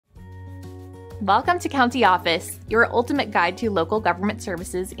Welcome to County Office, your ultimate guide to local government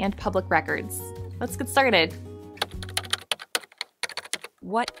services and public records. Let's get started.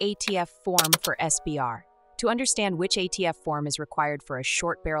 What ATF Form for SBR? To understand which ATF form is required for a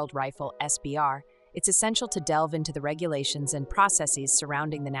short-barreled rifle SBR, it's essential to delve into the regulations and processes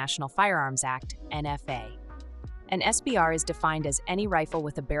surrounding the National Firearms Act, NFA. An SBR is defined as any rifle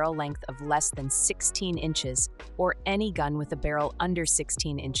with a barrel length of less than 16 inches or any gun with a barrel under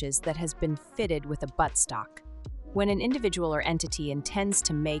 16 inches that has been fitted with a buttstock. When an individual or entity intends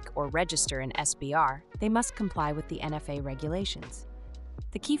to make or register an SBR, they must comply with the NFA regulations.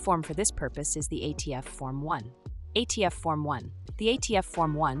 The key form for this purpose is the ATF Form 1. ATF Form 1. The ATF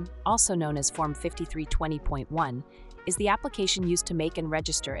Form 1, also known as Form 5320.1, is the application used to make and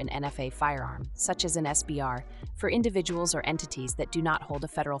register an NFA firearm, such as an SBR, for individuals or entities that do not hold a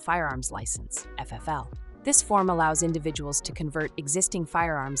federal firearms license, FFL. This form allows individuals to convert existing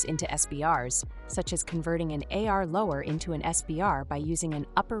firearms into SBRs, such as converting an AR lower into an SBR by using an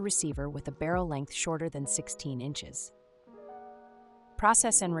upper receiver with a barrel length shorter than 16 inches.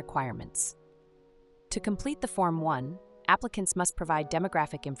 Process and requirements. To complete the Form 1, applicants must provide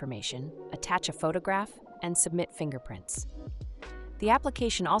demographic information, attach a photograph, and submit fingerprints. The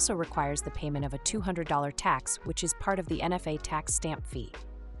application also requires the payment of a $200 tax, which is part of the NFA tax stamp fee.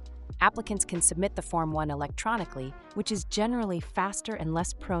 Applicants can submit the Form 1 electronically, which is generally faster and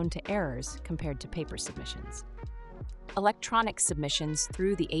less prone to errors compared to paper submissions. Electronic submissions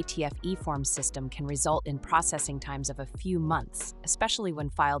through the ATF e-form system can result in processing times of a few months, especially when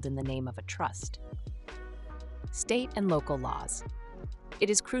filed in the name of a trust. State and local laws. It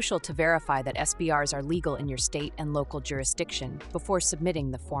is crucial to verify that SBRs are legal in your state and local jurisdiction before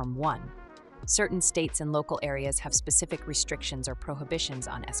submitting the Form 1. Certain states and local areas have specific restrictions or prohibitions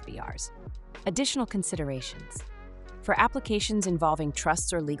on SBRs. Additional considerations. For applications involving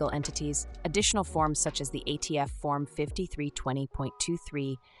trusts or legal entities, additional forms such as the ATF Form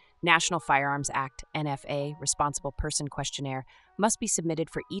 5320.23, National Firearms Act, NFA, Responsible Person Questionnaire must be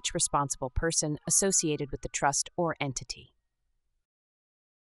submitted for each responsible person associated with the trust or entity.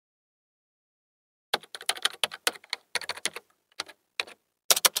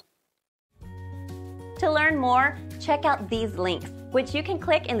 To learn more, check out these links, which you can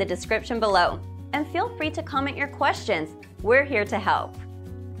click in the description below. And feel free to comment your questions. We're here to help.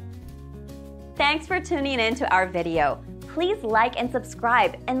 Thanks for tuning in to our video. Please like and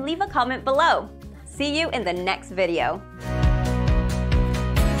subscribe and leave a comment below. See you in the next video.